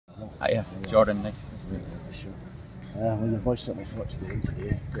Yeah, Jordon. Well, your boys certainly fought to the end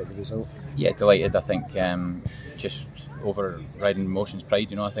today, got the result. Yeah, delighted. I think just overriding emotions,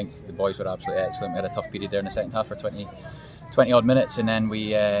 pride. I think the boys were absolutely excellent. We had a tough period there in the second half for 20 odd minutes, and then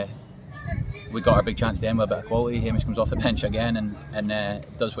we got our big chance at the end with a bit of quality. Hamish comes off the bench again and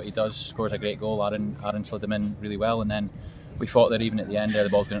does what he does, scores a great goal. Aaron slid him in really well, and then we fought there even at the end there. The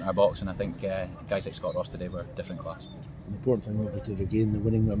ball's going into our box, and I think guys like Scott Ross today were different class. The important thing will be to regain the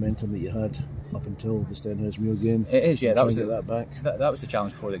winning momentum that you had up until the Stenhousemuir game. It is, yeah. That was the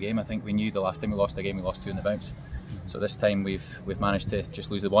challenge before the game. I think we knew the last time we lost a game, we lost 2 in the bounce. So this time we've managed to just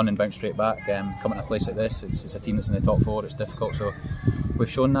lose the 1 and bounce straight back. Coming to a place like this, it's a team that's in the top 4. It's difficult. So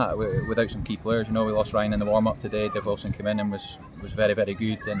we've shown that without some key players. We lost Ryan in the warm up today. Dave Wilson came in and was very, very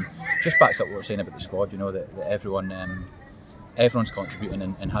good, and just backs up what we're saying about the squad. That everyone's contributing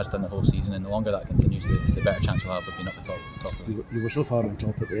and has done the whole season, and the longer that continues, the better chance we'll have of being up the top. You were so far on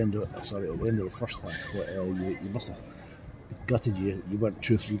top at the end of the first half. You must have gutted you weren't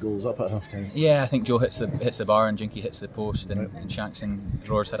 2 or 3 goals up at half time. Yeah, I think Joe hits the bar and Jinky hits the post, and Shanks and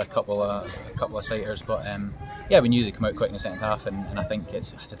Roars had a couple of sighters, but yeah, we knew they'd come out quick in the second half, and I think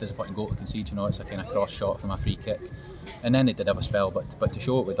it's a disappointing goal to concede. It's a kind of cross shot from a free kick, and then they did have a spell, but to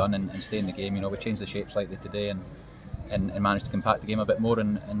show what we've done and stay in the game, we changed the shape slightly today and managed to compact the game a bit more,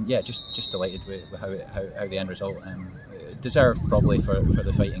 and yeah, just delighted with how the end result deserved, probably for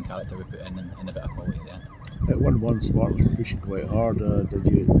the fighting character we put in a bit of quality at the end. At 1-1, Spartans were pushing quite hard. Did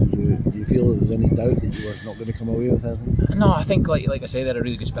you feel there was any doubt that you were not going to come away with anything? No, I think like I say, they had a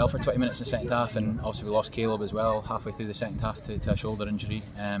really good spell for 20 minutes in the second half, and obviously we lost Caleb as well halfway through the second half to a shoulder injury.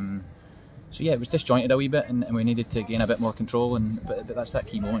 So yeah, it was disjointed a wee bit, and we needed to gain a bit more control. But that's that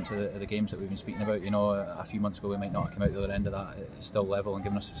key moment of the games that we've been speaking about. A few months ago we might not have come out the other end of that still level and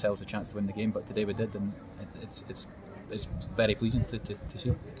given ourselves a chance to win the game, but today we did, and it's very pleasing to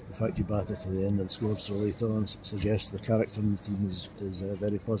see. The fact you battered to the end and scored so late on suggests the character in the team is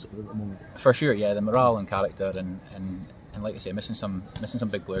very positive at the moment. For sure, yeah, the morale and character, and like I say, missing some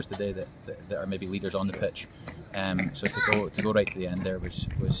big players today that are maybe leaders on the pitch. So to go right to the end there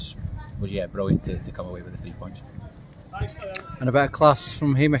was yeah, brilliant to come away with the 3 points. And a bit of class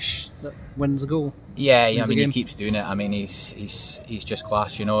from Hamish that wins the goal. Yeah, he keeps doing it. He's just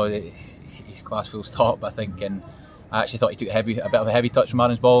class. He's class full stop, I think. And I actually thought he took a bit of a heavy touch from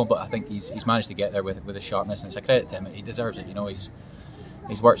Aaron's ball, but I think he's managed to get there with his sharpness, and it's a credit to him. He deserves it.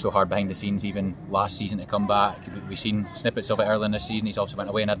 He's worked so hard behind the scenes, even last season, to come back. We've seen snippets of it earlier in this season. He's also went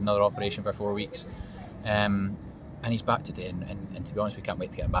away and had another operation for 4 weeks. And he's back today, and to be honest, we can't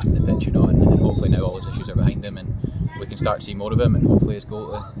wait to get him back in the pitch, and hopefully now all his issues are behind him, and we can start to see more of him, and hopefully his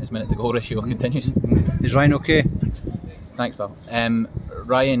minute to goal ratio continues. Is Ryan okay? Thanks, pal.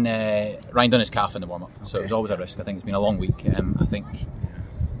 Ryan done his calf in the warm up, so it was always a risk. I think it's been a long week. I think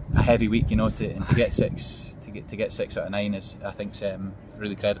a heavy week, to get 6 out of 9 is, I think,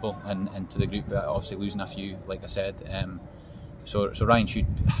 really credible, and to the group, obviously losing a few, like I said. So Ryan should.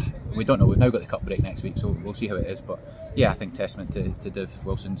 We don't know. We've now got the cup break next week, so we'll see how it is. But yeah, I think testament to Div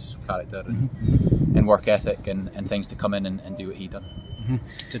Wilson's character and work ethic and things to come in and do what he done.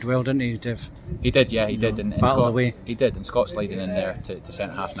 Did well, didn't he, Div? He did, yeah, he did. And battled away. He did, and Scott sliding in there to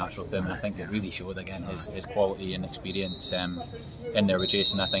centre half natural to him. And I think it really showed again his quality and experience in there with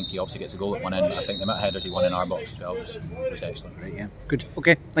Jason. I think he obviously gets a goal at one end, but I think the amount of headers he won in our box as well was excellent. Right, yeah. Good.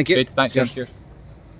 Okay. Thank you. Good. Thanks, guys. Cheers.